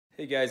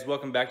Hey guys,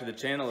 welcome back to the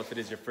channel. If it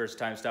is your first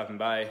time stopping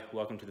by,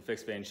 welcome to the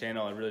Fixed Vane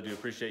channel. I really do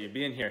appreciate you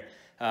being here.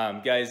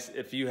 Guys,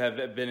 if you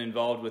have been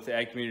involved with the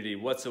ag community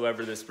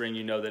whatsoever this spring,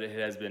 you know that it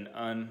has been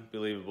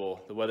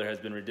unbelievable. The weather has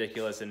been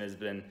ridiculous and has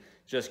been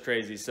just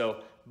crazy.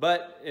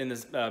 But in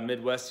the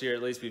Midwest here,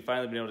 at least, we've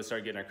finally been able to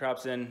start getting our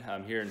crops in.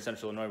 Here in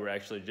Central Illinois, we're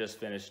actually just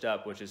finished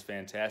up, which is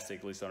fantastic.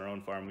 At least on our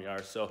own farm we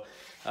are. So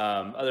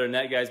other than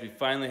that, guys, we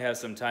finally have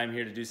some time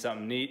here to do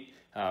something neat.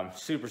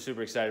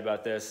 Super excited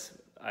about this.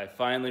 I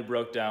finally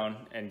broke down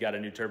and got a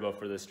new turbo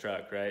for this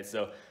truck, right?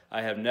 So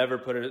I have never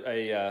put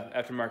a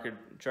aftermarket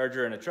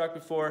charger in a truck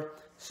before.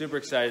 Super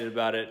excited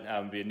about it.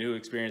 It'll be a new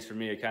experience for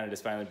me. I kind of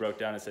just finally broke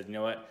down and said, you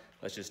know what,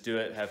 let's just do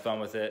it, have fun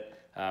with it.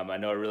 I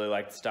know I really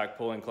like the stock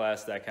pulling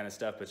class, that kind of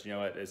stuff, but you know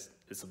what, this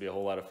will be a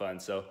whole lot of fun.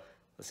 So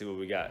let's see what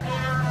we got.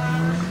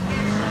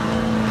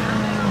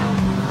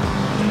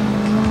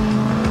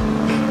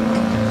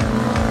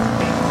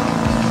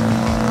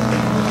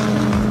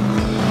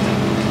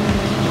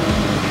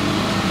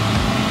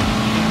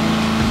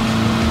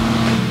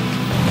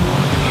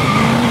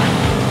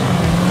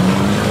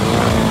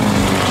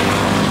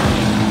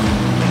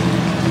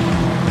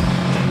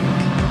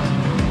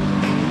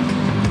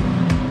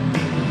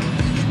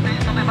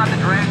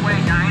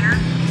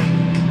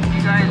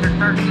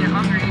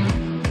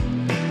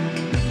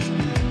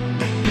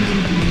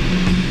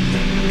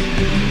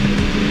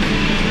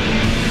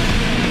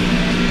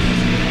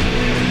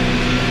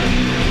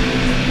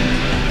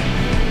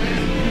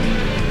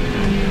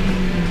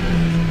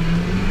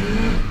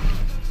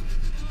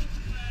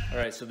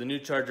 So the new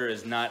charger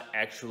is not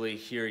actually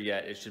here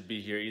yet. It should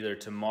be here either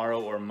tomorrow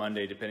or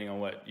Monday, depending on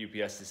what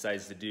UPS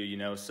decides to do, you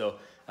know. So,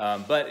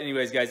 but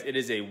anyways, guys, it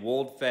is a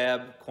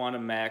Wold-Fab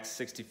Quantum Max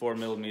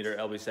 64mm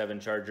LB7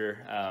 charger.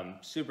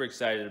 Super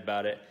excited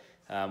about it.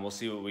 We'll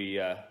see what we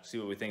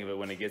think of it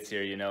when it gets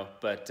here, you know.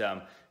 But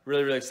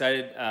really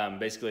excited.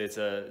 Basically, it's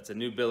a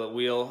new billet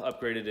wheel,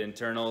 upgraded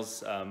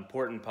internals,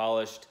 port and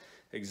polished,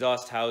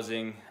 exhaust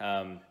housing.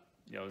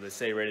 You know, they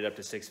say rated up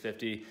to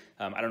 650.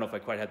 I don't know if I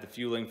quite have the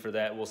fueling for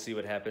that. We'll see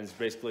what happens.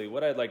 Basically,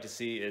 what I'd like to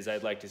see is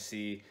like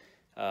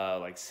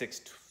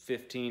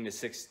 615 to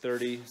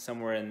 630,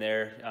 somewhere in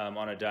there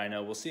on a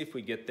dyno. We'll see if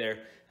we get there.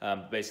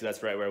 Basically,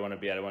 that's right where I want to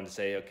be at. I want to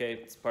say, okay,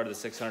 it's part of the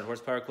 600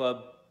 horsepower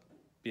club.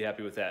 Be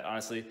happy with that.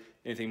 Honestly,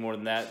 anything more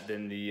than that,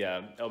 then the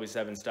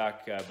LB7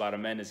 stock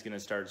bottom end is going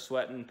to start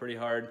sweating pretty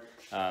hard.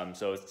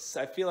 So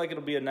I feel like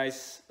it'll be a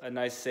nice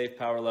safe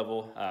power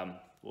level.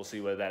 We'll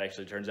see what that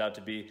actually turns out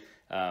to be.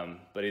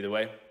 But either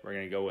way, we're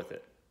going to go with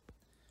it.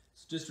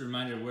 So just a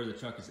reminder of where the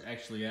truck is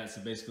actually at. So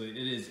basically,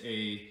 it is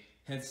a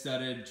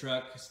head-studded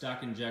truck,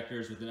 stock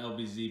injectors with an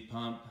LBZ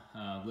pump,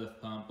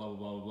 lift pump,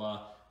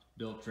 blah,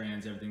 built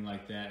trans, everything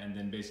like that. And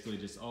then basically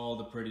just all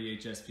the pretty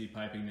HSP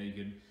piping that you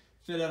could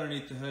fit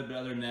underneath the hood. But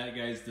other than that,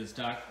 guys, the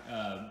stock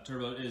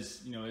turbo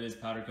is, you know, it is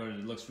powder coated.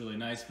 It looks really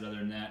nice. But other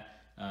than that,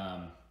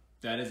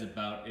 that is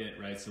about it,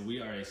 right? So we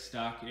are a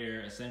stock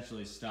air,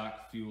 essentially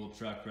stock fuel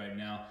truck right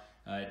now.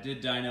 It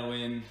did dyno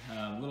in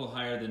a little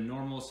higher than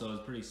normal, so I was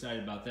pretty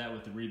excited about that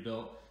with the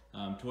rebuilt.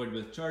 Toyed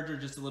with charger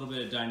just a little bit.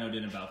 It dynoed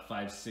in about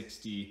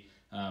 560,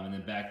 and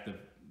then back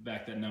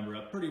that number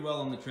up pretty well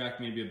on the track,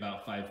 maybe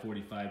about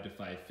 545 to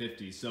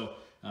 550. So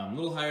a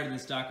little higher than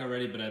stock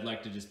already, but I'd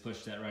like to just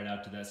push that right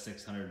out to that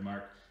 600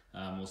 mark.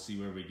 We'll see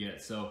where we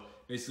get. So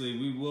basically,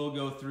 we will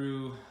go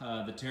through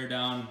the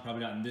teardown,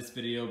 probably not in this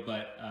video,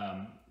 but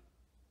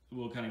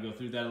we'll kind of go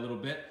through that a little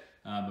bit.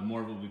 But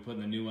more we'll be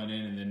putting the new one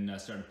in and then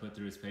starting to put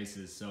through its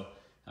paces. So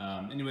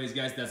anyways,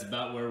 guys, that's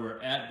about where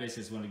we're at.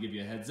 Basically, just want to give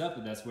you a heads up,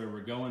 and that's where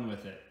we're going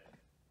with it.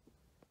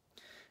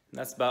 And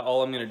that's about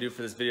all I'm going to do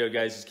for this video,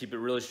 guys. Just keep it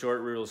really short,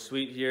 real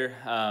sweet here.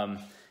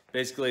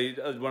 Basically,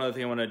 one other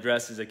thing I want to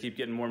address is I keep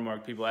getting more and more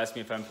people ask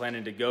me if I'm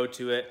planning to go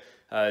to it.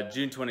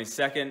 June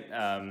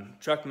 22nd,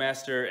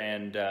 Truckmaster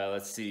and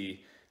let's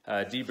see,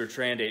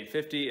 Bertrand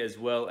 850, as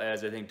well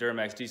as I think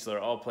Duramax Diesel are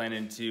all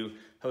planning to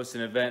host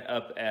an event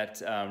up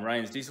at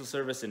Ryan's Diesel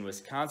Service in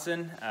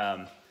Wisconsin.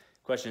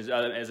 Question is,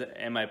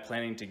 am I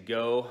planning to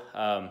go?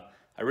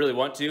 I really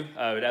want to.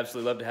 I would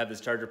absolutely love to have this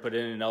charger put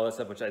in and all that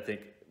stuff, which I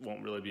think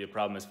won't really be a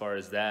problem as far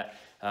as that.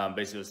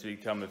 Basically, it's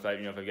become if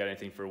I've got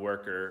anything for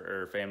work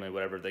or family,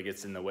 whatever that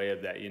gets in the way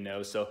of that, you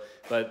know. So,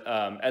 but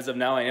as of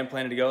now, I am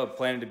planning to go. I'm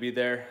planning to be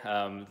there.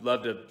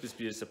 Love to just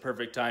be a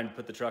perfect time to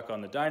put the truck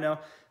on the dyno.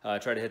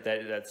 Try to hit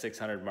that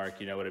 600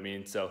 mark, you know what I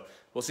mean. So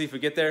we'll see if we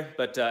get there.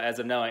 But as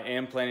of now, I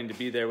am planning to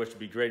be there, which would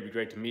be great. It'd be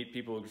great to meet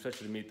people,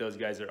 especially to meet those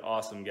guys. They're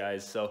awesome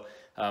guys. So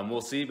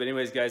we'll see. But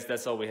anyways, guys,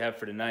 that's all we have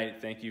for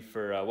tonight. Thank you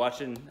for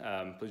watching.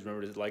 Please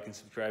remember to like and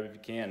subscribe if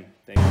you can.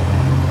 Thank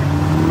you.